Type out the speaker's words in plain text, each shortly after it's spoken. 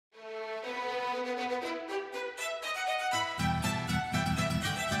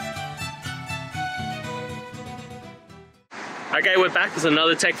Okay, we're back with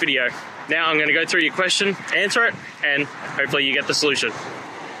another tech video. Now I'm going to go through your question, answer it, and hopefully you get the solution.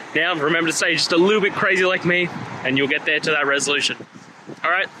 Now remember to stay just a little bit crazy like me, and you'll get there to that resolution.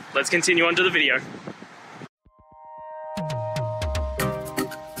 Alright, let's continue on to the video.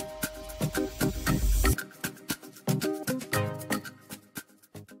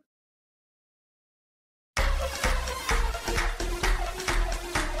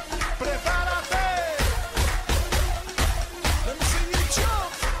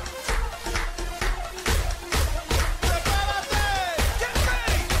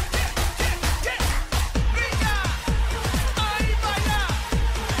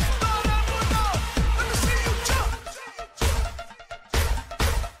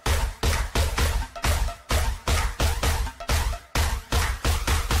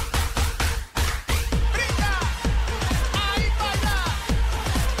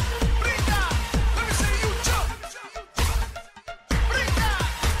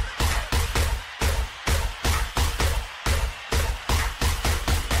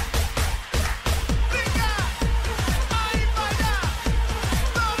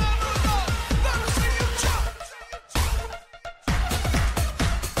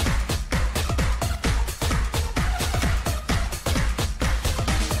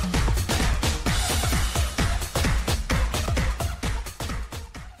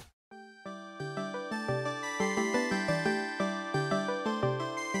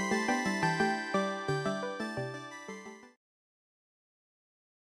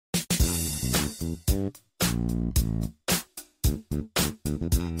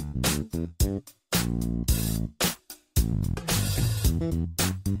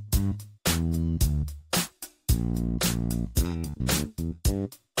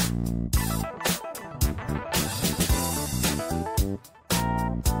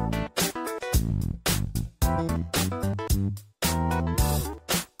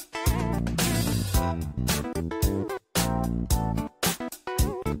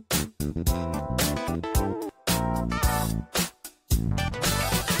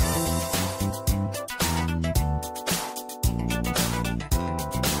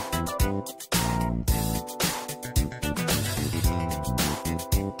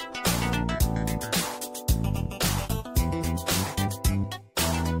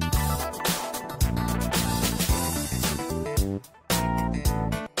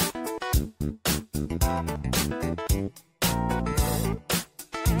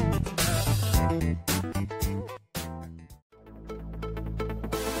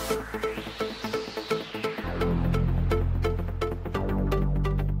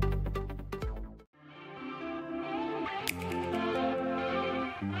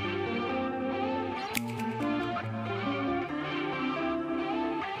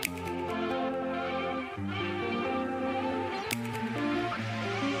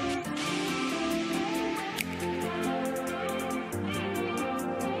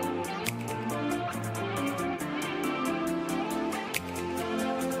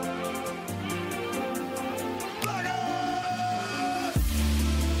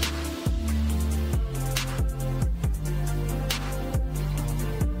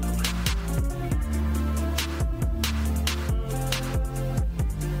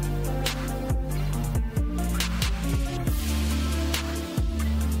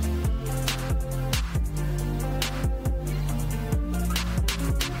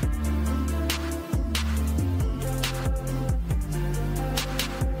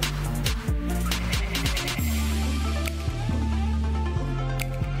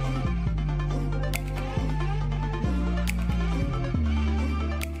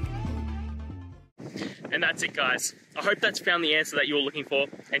 And that's it, guys. I hope that's found the answer that you were looking for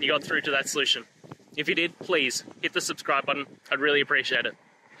and you got through to that solution. If you did, please hit the subscribe button. I'd really appreciate it.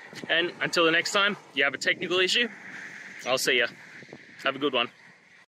 And until the next time you have a technical issue, I'll see ya. Have a good one.